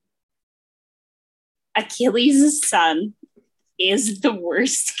 Achilles' son is the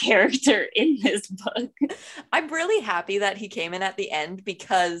worst character in this book. I'm really happy that he came in at the end,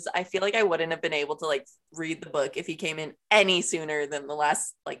 because I feel like I wouldn't have been able to like read the book if he came in any sooner than the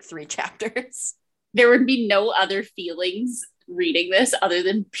last like 3 chapters. There would be no other feelings reading this other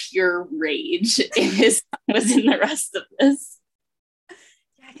than pure rage if his son was in the rest of this.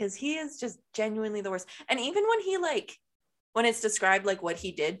 Yeah, because he is just genuinely the worst. And even when he like, when it's described like what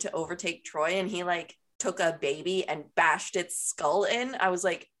he did to overtake Troy, and he like took a baby and bashed its skull in, I was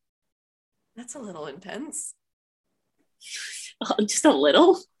like, that's a little intense. Just a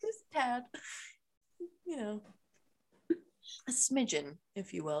little? Just tad. you know, a smidgen,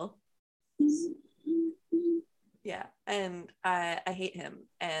 if you will. Yeah, and I hate him,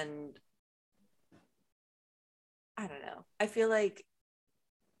 and I don't know. I feel like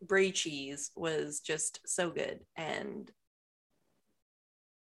Brie Cheese was just so good, and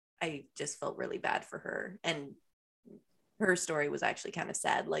I just felt really bad for her, and her story was actually kind of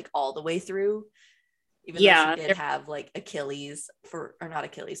sad, like all the way through. Even though she did have like Patroclus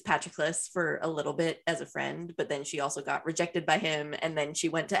for a little bit as a friend, but then she also got rejected by him, and then she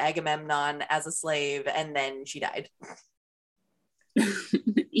went to Agamemnon as a slave, and then she died.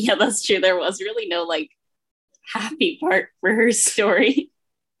 Yeah, that's true. There was really no like happy part for her story.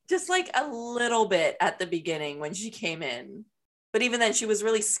 Just like a little bit at the beginning when she came in, but even then she was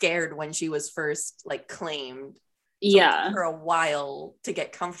really scared when she was first like claimed. So it took her a while to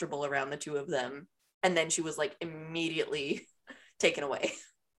get comfortable around the two of them. And then she was like immediately taken away.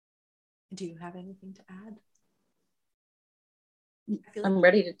 Do you have anything to add? I'm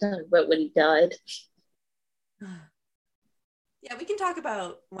ready to talk about when he died. Yeah, we can talk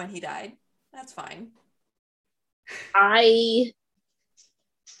about when he died. That's fine. I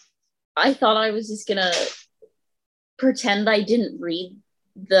thought I was just gonna pretend I didn't read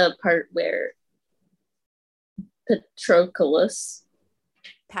the part where Patroclus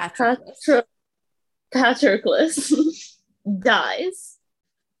dies.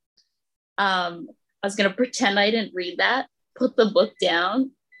 I was gonna pretend I didn't read that, put the book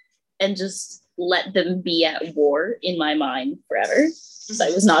down, and just let them be at war in my mind forever. So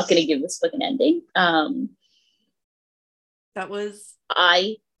I was not gonna give this book an ending.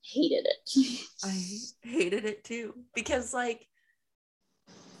 I hated it. I hated it too, because like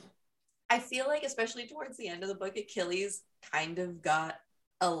I feel like especially towards the end of the book, Achilles kind of got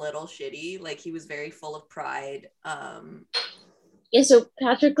a little shitty. Like he was very full of pride. Yeah, so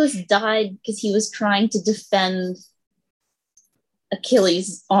Patroclus died because he was trying to defend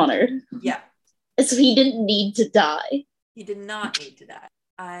Achilles' honor. Yeah. And so he didn't need to die. He did not need to die.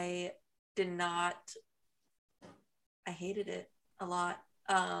 I hated it a lot.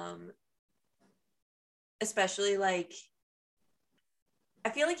 Especially like I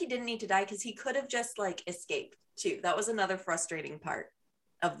feel like he didn't need to die because he could have just like escaped too. That was another frustrating part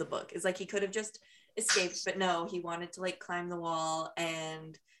of the book, is like he could have just escaped, but no, he wanted to like climb the wall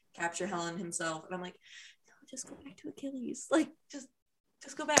and capture Helen himself. And I'm like, no, just go back to Achilles. Like just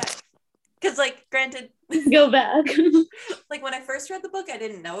go back. Because like granted, go back. Like when I first read the book, I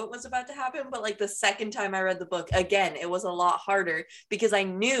didn't know it was about to happen, but like the second time I read the book again, it was a lot harder because I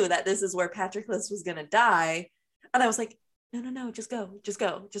knew that this is where Patroclus was gonna die. And I was like, no, just go,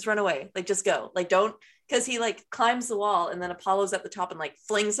 just run away, like just go, like don't, because he like climbs the wall and then Apollo's at the top and like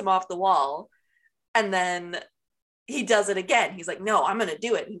flings him off the wall, and then he does it again. He's like, no, I'm gonna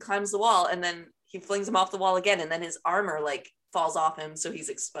do it. He climbs the wall and then he flings him off the wall again, and then his armor like falls off him, so he's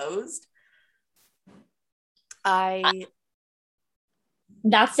exposed.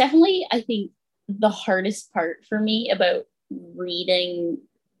 That's definitely, I think, the hardest part for me about really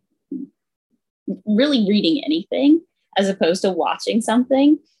reading anything as opposed to watching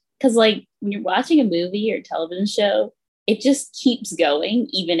something. Because like when you're watching a movie or a television show, it just keeps going,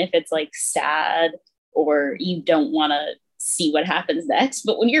 even if it's like sad or you don't want to see what happens next.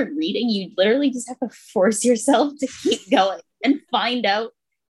 But when you're reading, you literally just have to force yourself to keep going and find out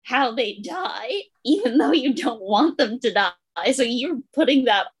how they die, even though you don't want them to die. So you're putting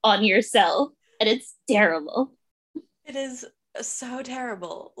that on yourself, and it's terrible. It is so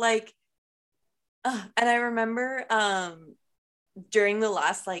terrible. Like, and I remember during the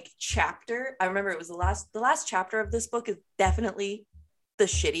last like chapter, I remember it was the last chapter of this book is definitely the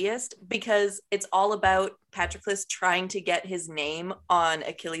shittiest, because it's all about Patroclus trying to get his name on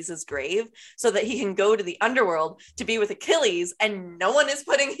Achilles' grave so that he can go to the underworld to be with Achilles, and no one is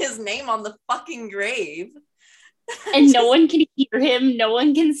putting his name on the fucking grave. And no one can hear him, no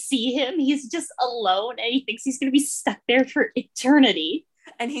one can see him. He's just alone, and he thinks he's going to be stuck there for eternity.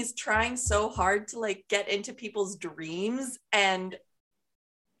 And he's trying so hard to like get into people's dreams, and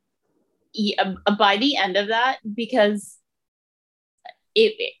by the end of that, because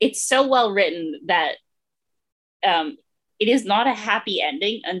it's so well written that it is not a happy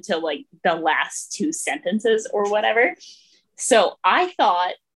ending until like the last two sentences or whatever. So I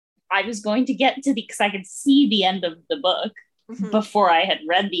thought I was going to get to because I could see the end of the book before I had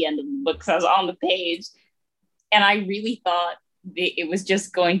read the end of the book, because I was on the page, and I really thought it was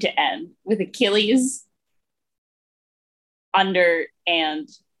just going to end with Achilles under and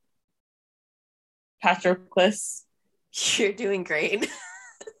Patroclus. You're doing great.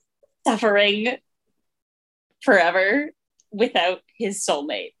 Suffering forever without his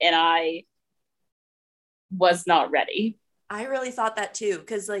soulmate. And I was not ready. I really thought that too,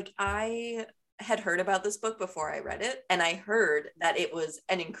 because like I had heard about this book before I read it, and I heard that it was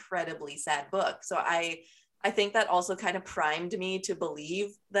an incredibly sad book. So I think that also kind of primed me to believe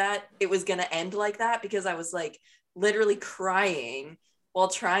that it was going to end like that, because I was like literally crying while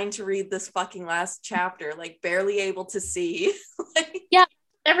trying to read this fucking last chapter, like barely able to see. Like, yeah,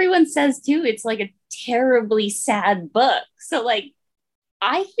 everyone says too, it's like a terribly sad book. So like,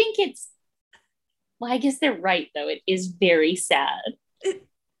 I think well, I guess they're right though. It is very sad,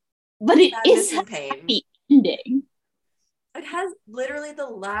 but it is a happy ending. It has literally the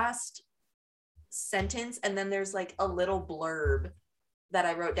last sentence, and then there's like a little blurb that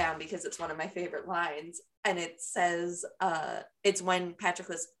I wrote down because it's one of my favorite lines, and it says it's when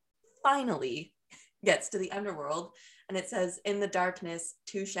Patroclus finally gets to the underworld, and it says, in the darkness,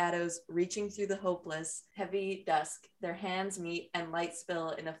 two shadows reaching through the hopeless heavy dusk, their hands meet and light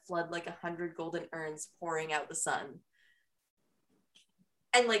spill in a flood like 100 golden urns pouring out the sun.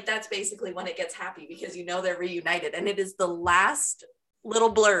 And like that's basically when it gets happy, because you know they're reunited, and it is the last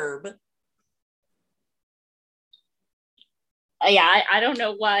little blurb. Yeah, I don't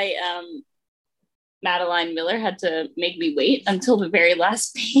know why Madeline Miller had to make me wait until the very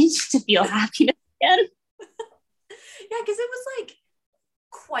last page to feel happiness again. Yeah, because it was like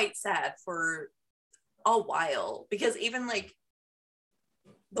quite sad for a while, because even like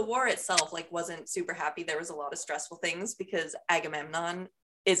the war itself like wasn't super happy. There was a lot of stressful things because Agamemnon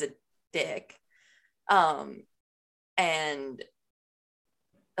is a dick, and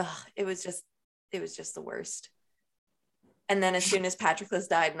it was just the worst. And then as soon as Patroclus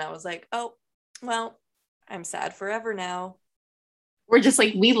died, and I was like, oh well, I'm sad forever now. We're just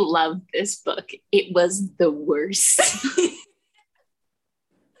like, we loved this book. It was the worst.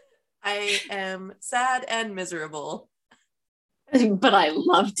 I am sad and miserable. But I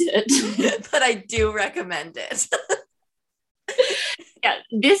loved it. But I do recommend it. Yeah,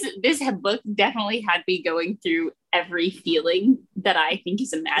 this book definitely had me going through every feeling that I think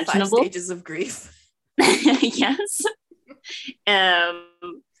is imaginable. 5 stages of grief. Yes.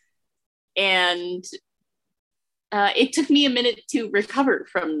 And it took me a minute to recover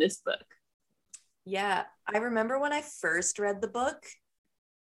from this book. Yeah, I remember when I first read the book,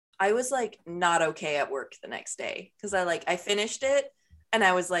 I was like not okay at work the next day, because I finished it and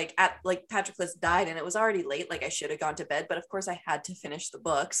I was like Patroclus died and it was already late, like I should have gone to bed, but of course I had to finish the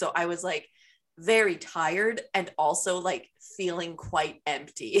book, so I was like very tired and also like feeling quite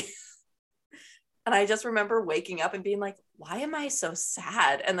empty. And I just remember waking up and being like, why am I so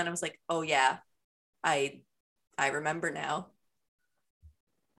sad? And then I was like, oh yeah, I remember now.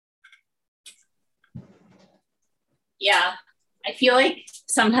 Yeah, I feel like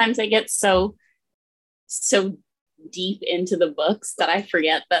sometimes I get so deep into the books that I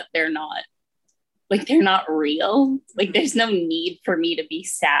forget that they're not real. Like there's no need for me to be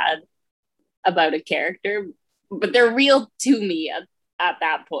sad about a character, but they're real to me at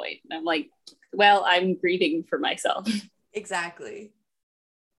that point. And I'm like, well, I'm grieving for myself. Exactly.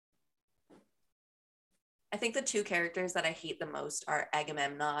 I think the two characters that I hate the most are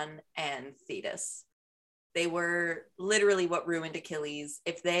Agamemnon and Thetis. They were literally what ruined Achilles.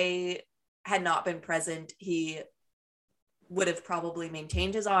 If they had not been present, he would have probably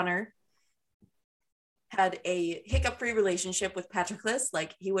maintained his honor, had a hiccup-free relationship with Patroclus.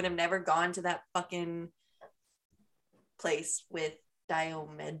 Like, he would have never gone to that fucking place with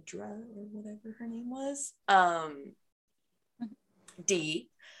Diomedra or whatever her name was. D.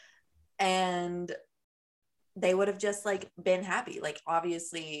 And they would have just like been happy. Like,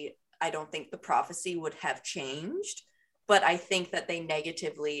 obviously, I don't think the prophecy would have changed, but I think that they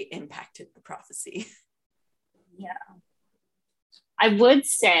negatively impacted the prophecy. Yeah. I would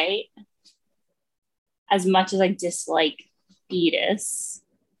say, as much as I dislike Thetis,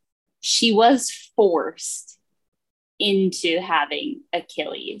 she was forced into having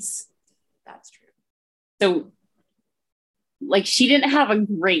Achilles. That's true. So, like, she didn't have a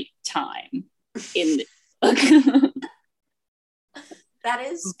great time in the book. That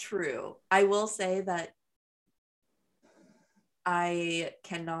is true. I will say that I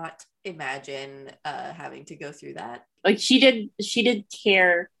cannot imagine having to go through that. Like, she did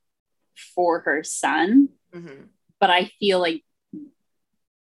care for her son, mm-hmm. but I feel like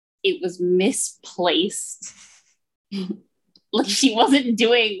it was misplaced. Like, she wasn't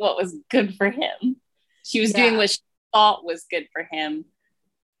doing what was good for him. She was doing what she thought was good for him.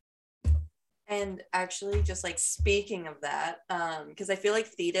 And actually, just like speaking of that, because I feel like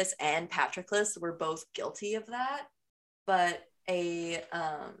Thetis and Patroclus were both guilty of that, but a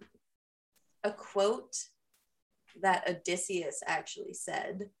quote that Odysseus actually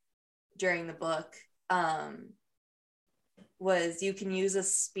said during the book was you can use a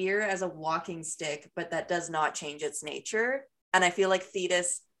spear as a walking stick, but that does not change its nature. And I feel like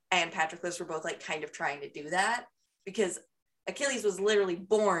Thetis and Patroclus were both like kind of trying to do that, because Achilles was literally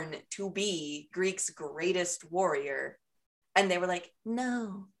born to be Greek's greatest warrior. And they were like,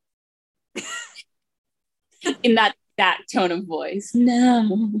 no. In that tone of voice.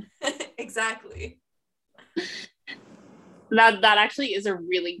 No. Exactly. That actually is a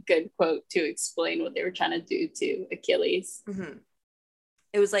really good quote to explain what they were trying to do to Achilles. Mm-hmm.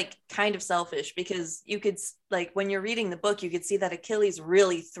 It was like kind of selfish, because you could, like, when you're reading the book, you could see that Achilles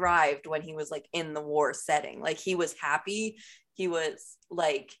really thrived when he was like in the war setting. Like, he was happy. He was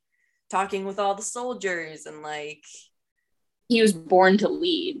like talking with all the soldiers, and like he was born to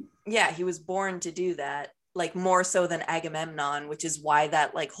lead. Yeah, he was born to do that. Like, more so than Agamemnon, which is why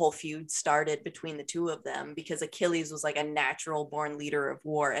that like whole feud started between the two of them, because Achilles was like a natural born leader of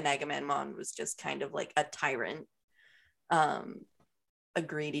war, and Agamemnon was just kind of like a tyrant, a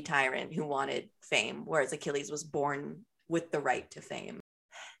greedy tyrant who wanted fame, whereas Achilles was born with the right to fame.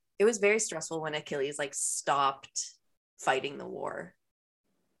 It was very stressful when Achilles like stopped fighting the war,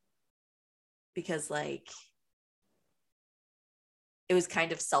 because like it was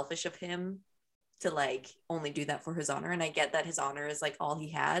kind of selfish of him to like only do that for his honor. And I get that his honor is like all he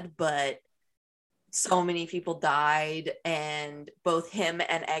had, but so many people died, and both him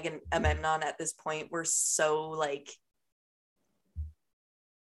and Agamemnon at this point were so like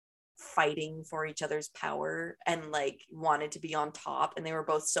fighting for each other's power and like wanted to be on top, and they were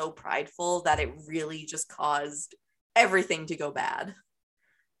both so prideful that it really just caused everything to go bad.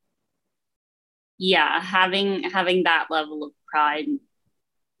 Yeah, having that level of pride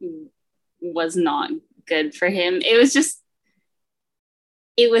was not good for him. It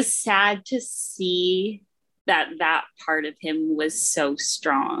was sad to see that part of him was so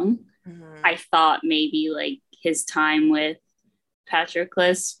strong. Mm-hmm. I thought maybe like his time with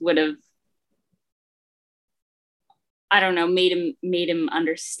Patroclus would have, I don't know, made him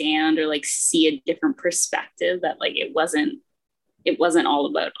understand or like see a different perspective, that like it wasn't all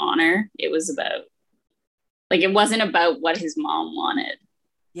about honor. It was about like, it wasn't about what his mom wanted.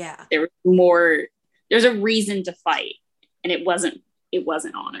 Yeah. There's a reason to fight, and it wasn't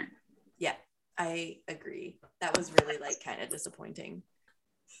honor. Yeah, I agree. That was really like kind of disappointing.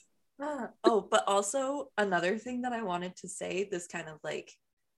 Oh, but also another thing that I wanted to say, this kind of like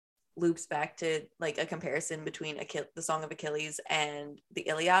loops back to like a comparison between the Song of Achilles and the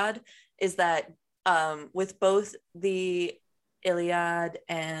Iliad, is that with both the Iliad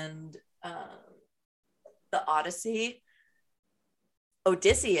and the Odyssey,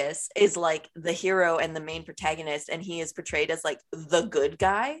 Odysseus is like the hero and the main protagonist, and he is portrayed as like the good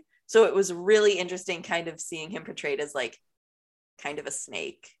guy. So it was really interesting kind of seeing him portrayed as like kind of a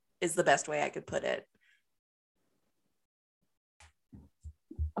snake, is the best way I could put it.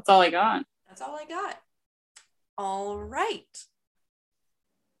 That's all I got. All right.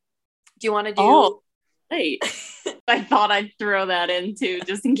 Do you want to do... Oh, right. I thought I'd throw that in too,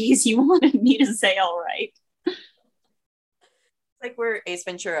 just in case you wanted me to say all right. Like we're Ace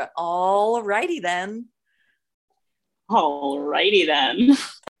Ventura. All righty then.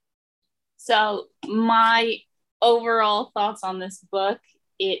 So my overall thoughts on this book,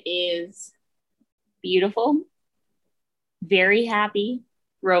 it is beautiful, very happy,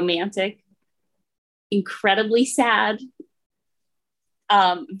 romantic, incredibly sad,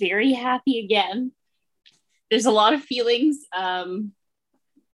 very happy again. There's a lot of feelings.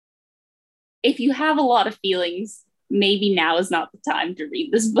 If you have a lot of feelings, maybe now is not the time to read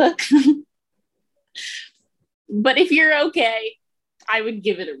this book. But if you're okay, I would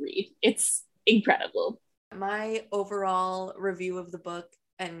give it a read. It's incredible. My overall review of the book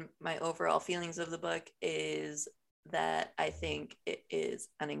and my overall feelings of the book is that I think it is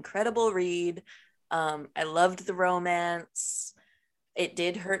an incredible read. I loved the romance. It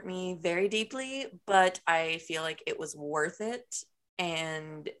did hurt me very deeply, but I feel like it was worth it.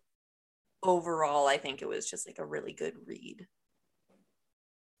 And overall, I think it was just like a really good read.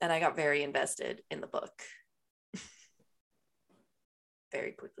 And I got very invested in the book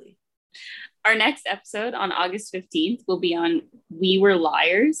very quickly. Our next episode on August 15th will be on We Were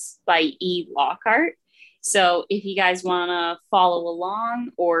Liars by E. Lockhart. So if you guys want to follow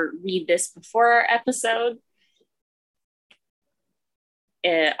along or read this before our episode,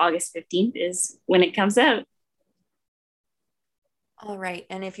 August 15th is when it comes out. All right.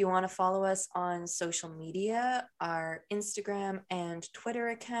 And if you want to follow us on social media, our Instagram and Twitter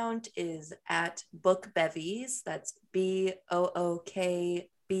account is at BookBevies. That's BookBevies.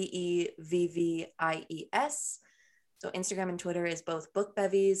 So Instagram and Twitter is both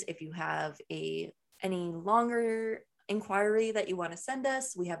BookBevies. If you have a any longer inquiry that you want to send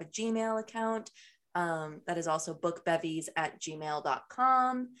us, we have a Gmail account that is also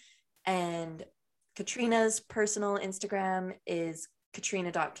bookbevies@gmail.com. And Katrina's personal Instagram is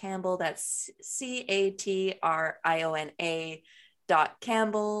katrina.campbell. That's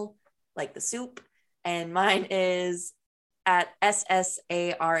CATRIONA.Campbell, like the soup. And mine is at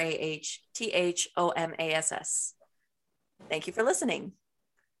SSARAHTHOMASS. Thank you for listening.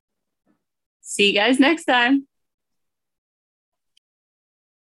 See you guys next time.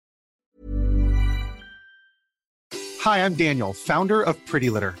 Hi, I'm Daniel, founder of Pretty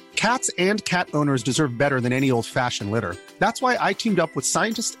Litter. Cats and cat owners deserve better than any old-fashioned litter. That's why I teamed up with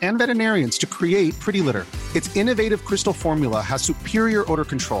scientists and veterinarians to create Pretty Litter. Its innovative crystal formula has superior odor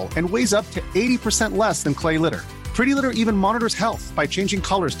control and weighs up to 80% less than clay litter. Pretty Litter even monitors health by changing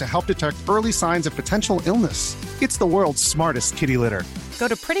colors to help detect early signs of potential illness. It's the world's smartest kitty litter. Go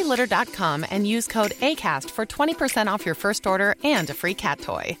to prettylitter.com and use code ACAST for 20% off your first order and a free cat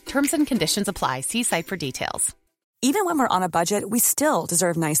toy. Terms and conditions apply. See site for details. Even when we're on a budget, we still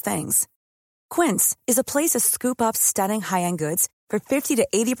deserve nice things. Quince is a place to scoop up stunning high-end goods for 50 to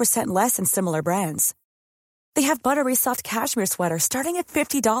 80% less than similar brands. They have buttery soft cashmere sweaters starting at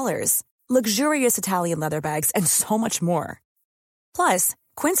 $50, luxurious Italian leather bags, and so much more. Plus,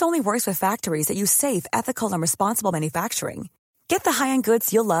 Quince only works with factories that use safe, ethical, and responsible manufacturing. Get the high-end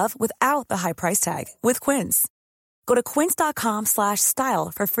goods you'll love without the high price tag with Quince. Go to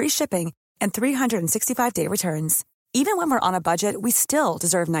quince.com/style for free shipping and 365-day returns. Even when we're on a budget, we still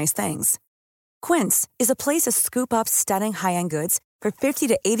deserve nice things. Quince is a place to scoop up stunning high-end goods for 50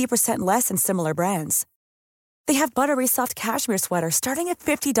 to 80% less than similar brands. They have buttery soft cashmere sweaters starting at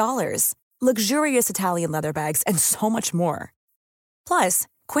 $50, luxurious Italian leather bags, and so much more. Plus,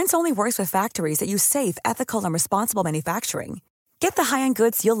 Quince only works with factories that use safe, ethical, and responsible manufacturing. Get the high-end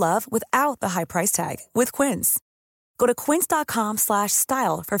goods you'll love without the high price tag with Quince. Go to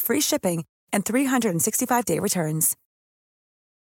quince.com/style for free shipping and 365-day returns.